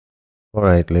All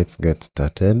right, let's get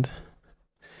started.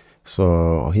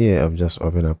 So here I've just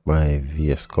opened up my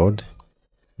VS Code.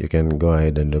 You can go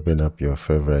ahead and open up your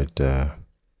favorite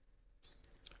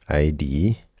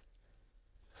IDE.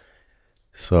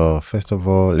 So first of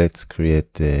all, let's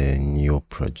create a new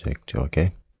project.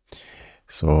 Okay,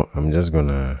 so I'm just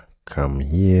gonna come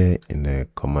here in the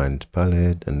command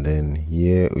palette, and then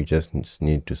here we just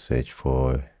need to search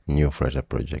for new Flutter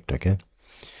project. Okay,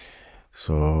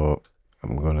 so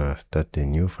I'm gonna start a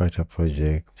new Flutter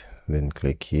project, then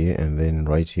click here, and then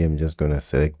right here I'm just gonna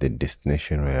select the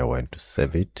destination where I want to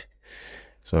save it.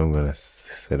 So I'm gonna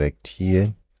select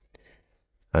here,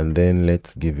 and then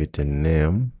let's give it a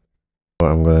name. So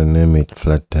I'm gonna name it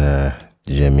Flutter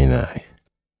Gemini,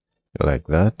 like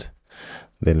that.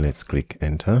 Then let's click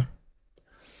enter.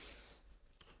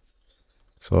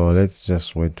 So let's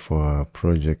just wait for our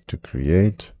project to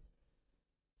create.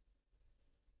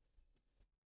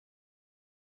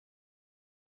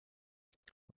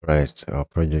 Right, our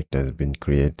project has been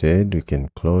created. We can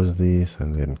close this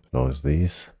and then close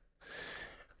this.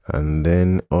 And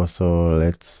then also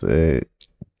let's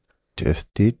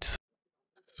test it.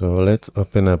 So let's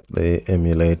open up the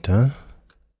emulator.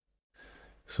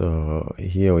 So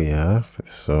here we have,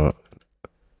 so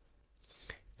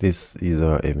this is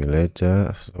our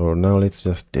emulator. So now let's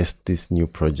just test this new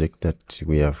project that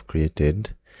we have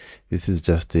created. This is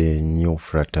just a new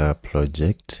Flutter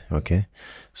project. Okay,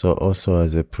 so also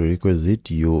as a prerequisite,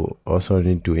 you also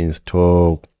need to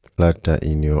install Flutter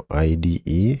in your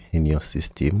IDE in your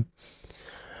system,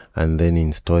 and then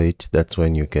install it. That's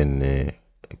when you can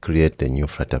create a new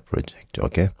Flutter project.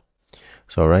 Okay,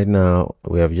 so right now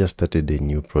we have just started a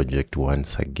new project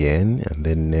once again, and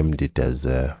then named it as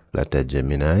Flutter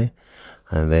Gemini,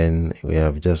 and then we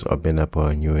have just opened up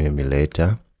our new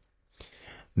emulator.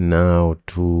 Now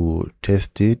to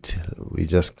test it, we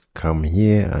just come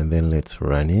here and then let's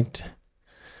run it.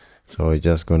 So we're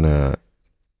just gonna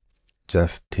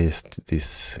test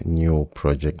this new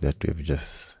project that we've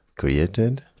just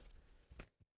created.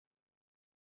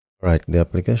 Right, the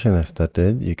application has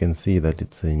started. You can see that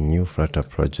it's a new Flutter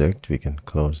project. We can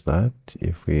close that.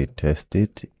 If we test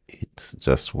it, it's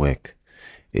just work.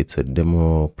 It's a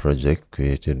demo project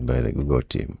created by the Google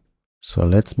team. So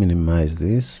let's minimize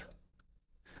this,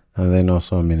 and then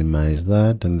also minimize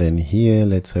that, and then here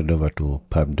let's head over to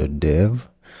pub.dev,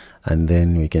 and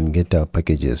then we can get our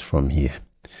packages from here.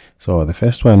 So the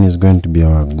first one is going to be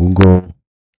our Google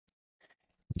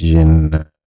Generative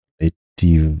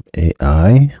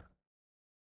AI.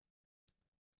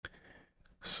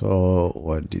 So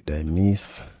what did I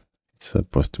miss? It's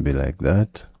supposed to be like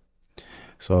that.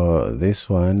 So this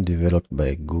one developed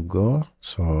by Google,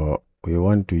 so we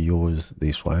want to use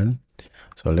this one.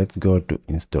 So let's go to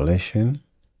installation,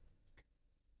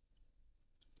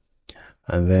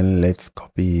 and then let's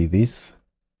copy this,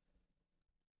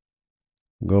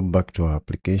 go back to our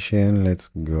application, let's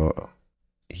go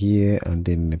here, and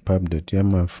then the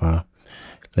pub.yaml file,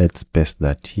 let's paste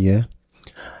that here,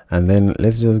 and then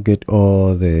let's just get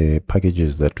all the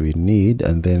packages that we need,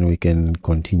 and then we can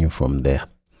continue from there.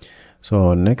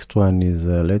 So next one is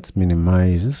let's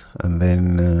minimize, and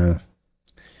then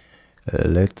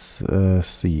let's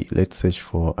see, let's search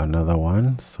for another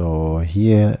one. So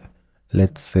here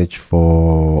let's search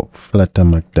for Flutter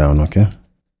Markdown. Okay,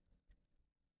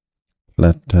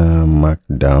 Flutter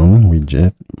Markdown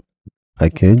widget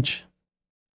package.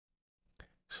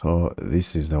 So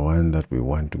this is the one that we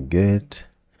want to get.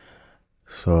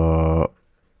 So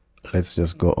let's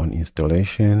just go on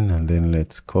installation, and then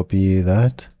let's copy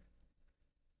that,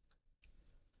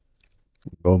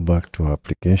 go back to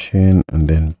application, and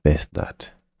then paste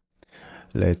that.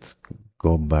 Let's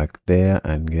go back there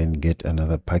and then get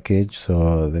another package.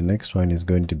 So the next one is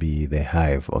going to be the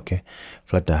Hive. Okay,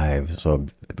 Flutter Hive. So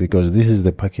because this is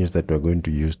the package that we're going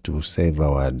to use to save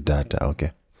our data.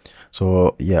 Okay,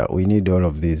 so yeah, we need all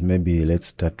of these. Maybe let's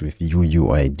start with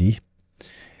UUID.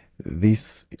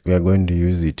 This, we are going to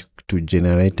use it to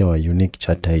generate our unique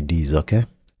chat IDs. Okay,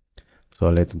 so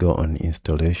let's go on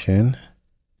installation,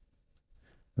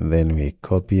 then we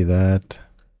copy that,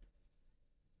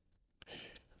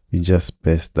 we just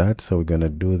paste that. So we're gonna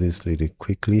do this really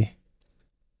quickly.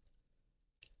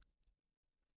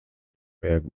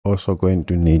 We're also going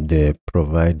to need the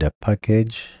provider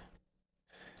package.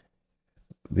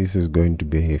 This is going to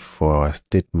be for our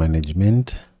state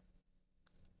management.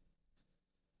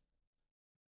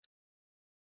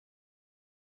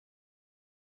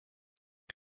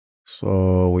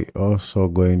 So we also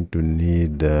going to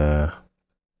need the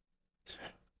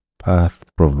path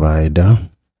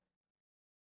provider.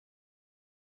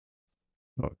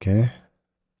 Okay,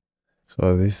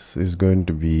 so this is going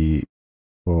to be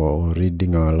for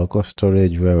reading our local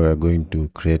storage where we're going to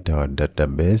create our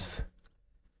database.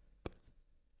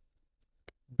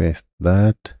 Paste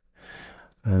that.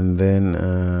 And then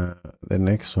the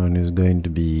next one is going to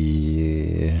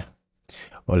be,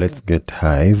 let's get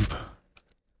Hive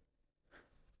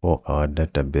for our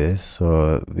database.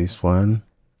 So this one,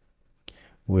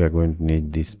 we are going to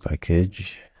need this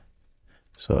package.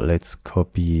 So let's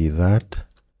copy that,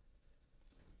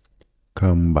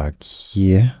 come back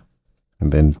here,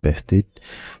 and then paste it.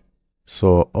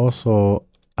 So also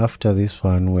after this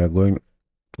one, we are going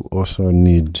to also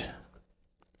need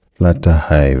Flutter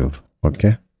Hive,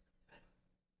 okay,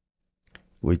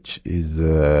 which is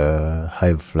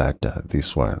Hive Flutter,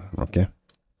 this one, okay.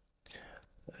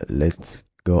 Let's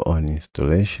go on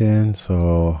installation.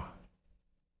 So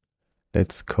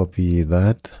let's copy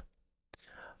that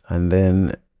and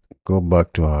then go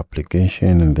back to our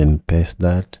application and then paste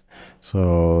that.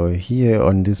 So here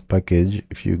on this package,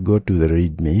 if you go to the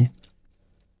README,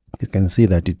 you can see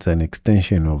that it's an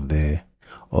extension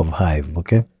of Hive,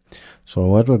 okay. So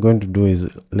what we're going to do is,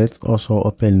 let's also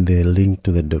open the link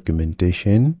to the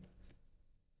documentation.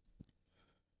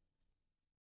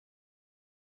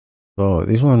 So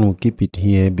this one will keep it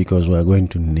here because we're going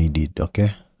to need it,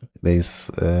 okay.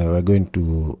 We're going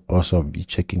to also be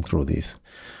checking through this.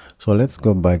 So let's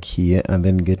go back here and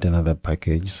then get another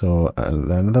package. So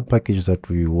another package that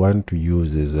we want to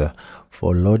use is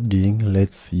for loading.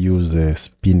 Let's use a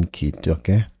spin kit,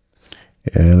 okay.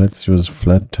 Let's use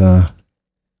Flutter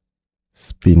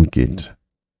spin kit,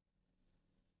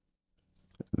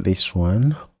 this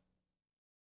one.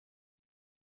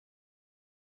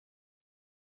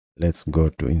 Let's go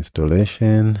to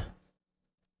installation,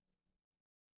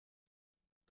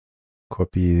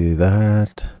 copy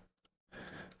that,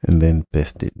 and then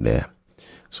paste it there.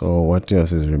 So what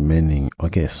else is remaining?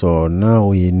 Okay, so now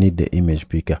we need the image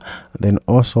picker. Then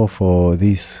also for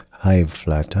this Hive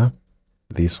Flutter,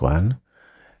 this one,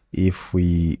 if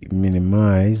we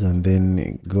minimize and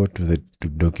then go to the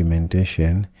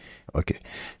documentation, okay,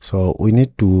 so we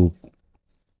need to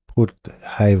put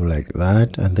Hive like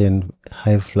that, and then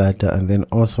Hive Flutter, and then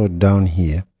also down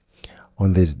here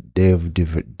on the dev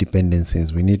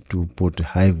dependencies, we need to put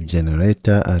Hive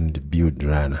generator and build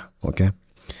runner, okay.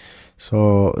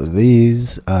 So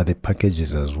these are the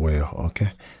packages as well,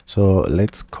 okay. So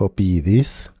let's copy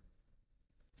this,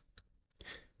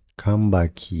 come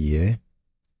back here,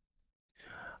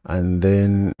 and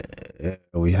then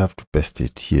we have to paste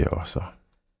it here also.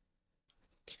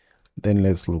 Then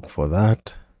let's look for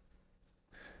that.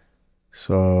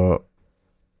 So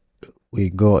we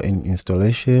go in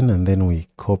installation and then we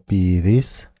copy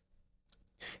this.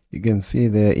 You can see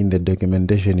there in the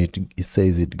documentation it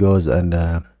says it goes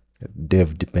under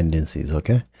dev dependencies,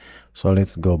 okay. So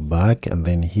let's go back, and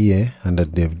then here under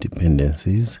dev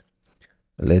dependencies,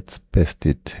 let's paste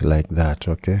it like that,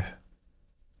 okay.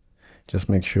 Just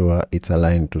make sure it's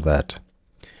aligned to that.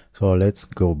 So let's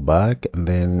go back, and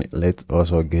then let's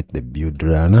also get the build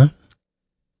runner,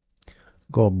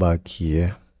 go back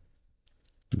here,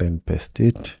 then paste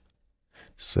it,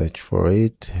 search for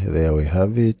it, there we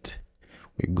have it.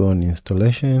 We go on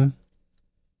installation,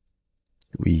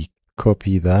 we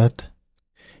copy that,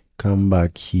 come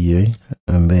back here,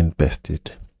 and then paste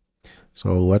it.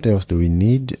 So what else do we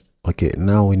need? Okay,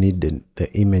 now we need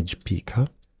the image picker.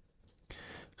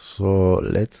 So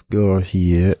let's go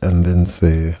here and then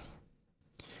say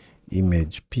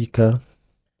image picker.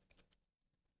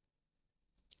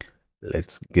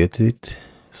 Let's get it.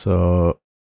 So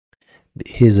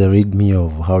here's a readme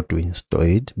of how to install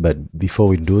it, but before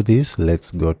we do this, let's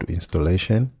go to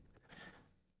installation.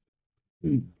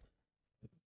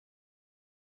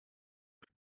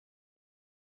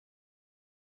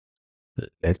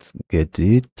 Let's get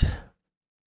it,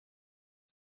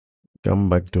 come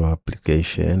back to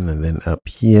application, and then up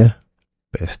here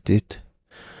paste it,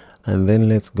 and then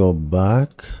let's go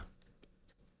back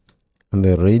on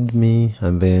the readme,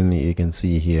 and then you can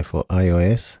see here for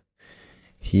iOS,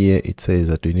 here it says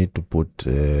that we need to put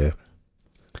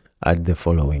add the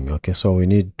following, okay. So we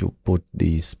need to put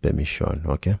this permission,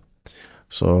 okay.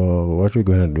 So what we're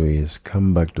going to do is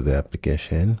come back to the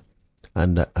application,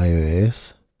 under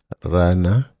iOS,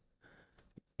 runner,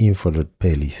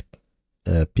 info.plist,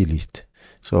 plist.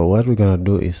 So what we're going to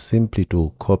do is simply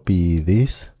to copy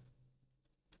this,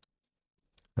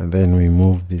 and then we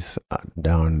move this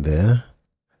down there,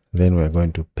 then we're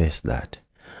going to paste that.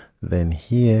 Then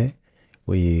here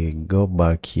we go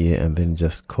back here and then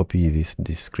just copy this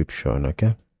description,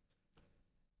 okay.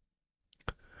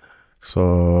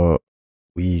 So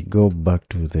we go back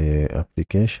to the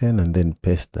application and then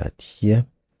paste that here,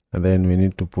 and then we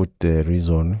need to put the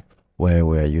reason where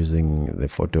we are using the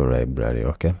photo library.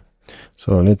 Okay,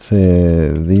 so let's say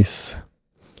this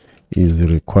is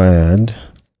required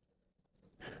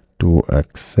to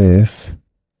access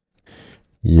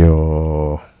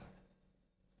your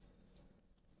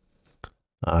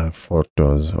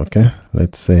photos. Okay,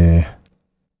 let's say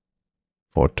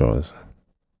photos.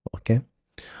 Okay,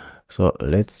 so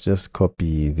let's just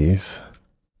copy this,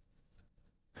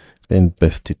 then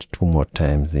paste it 2 more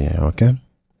times here. Okay,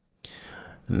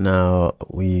 now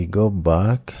we go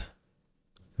back,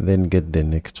 then get the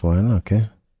next one. Okay,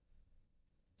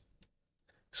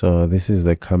 so this is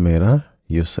the camera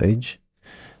usage.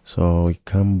 So we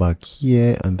come back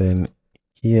here, and then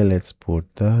here let's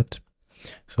put that.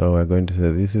 So we're going to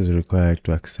say this is required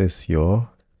to access your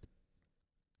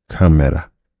camera,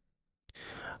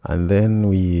 and then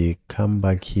we come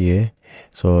back here.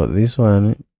 So this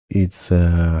one, it's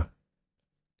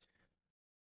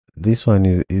this one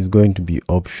is going to be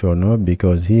optional,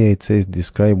 because here it says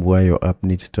describe why your app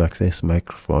needs to access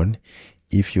microphone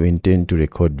if you intend to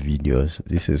record videos.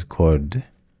 This is called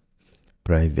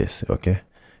privacy. Okay,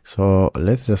 so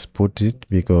let's just put it,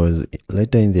 because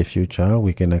later in the future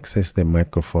we can access the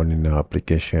microphone in our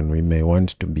application. We may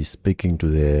want to be speaking to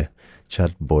the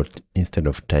chatbot instead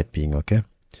of typing. Okay,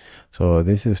 so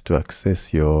this is to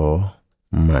access your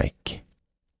mic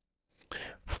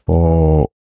for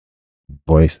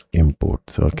voice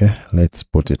inputs. Okay, let's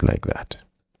put it like that.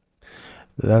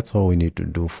 That's all we need to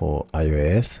do for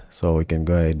iOS. So we can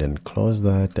go ahead and close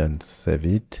that and save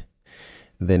it.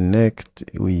 Then next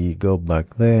we go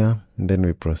back there, and then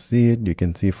we proceed. You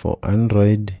can see for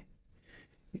Android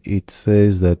it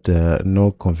says that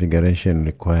no configuration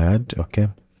required. Okay,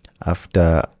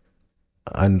 after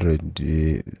Android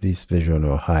this version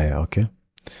or higher. Okay,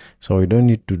 so we don't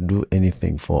need to do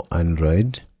anything for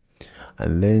Android.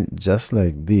 And then just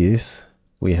like this,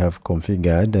 we have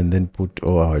configured and then put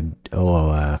all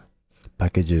our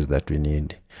packages that we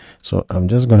need. So I'm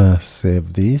just gonna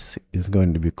save this. It's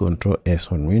going to be Control S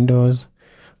on Windows,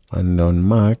 and on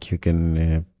Mac you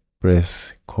can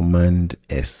press Command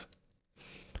S.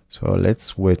 So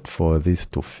let's wait for this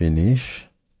to finish.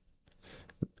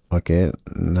 Okay,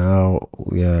 now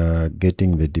we are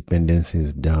getting the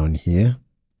dependencies down here.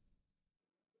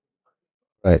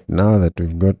 Right, now that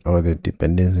we've got all the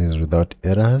dependencies without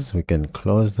errors, we can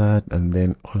close that, and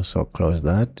then also close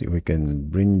that. We can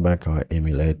bring back our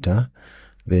emulator,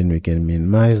 then we can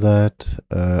minimize that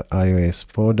iOS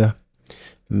folder.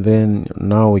 Then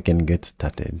now we can get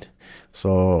started.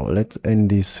 So let's end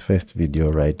this first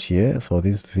video right here. So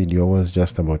this video was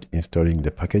just about installing the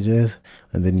packages,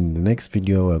 and then in the next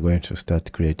video we're going to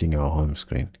start creating our home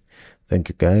screen. Thank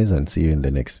you guys, and see you in the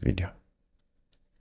next video.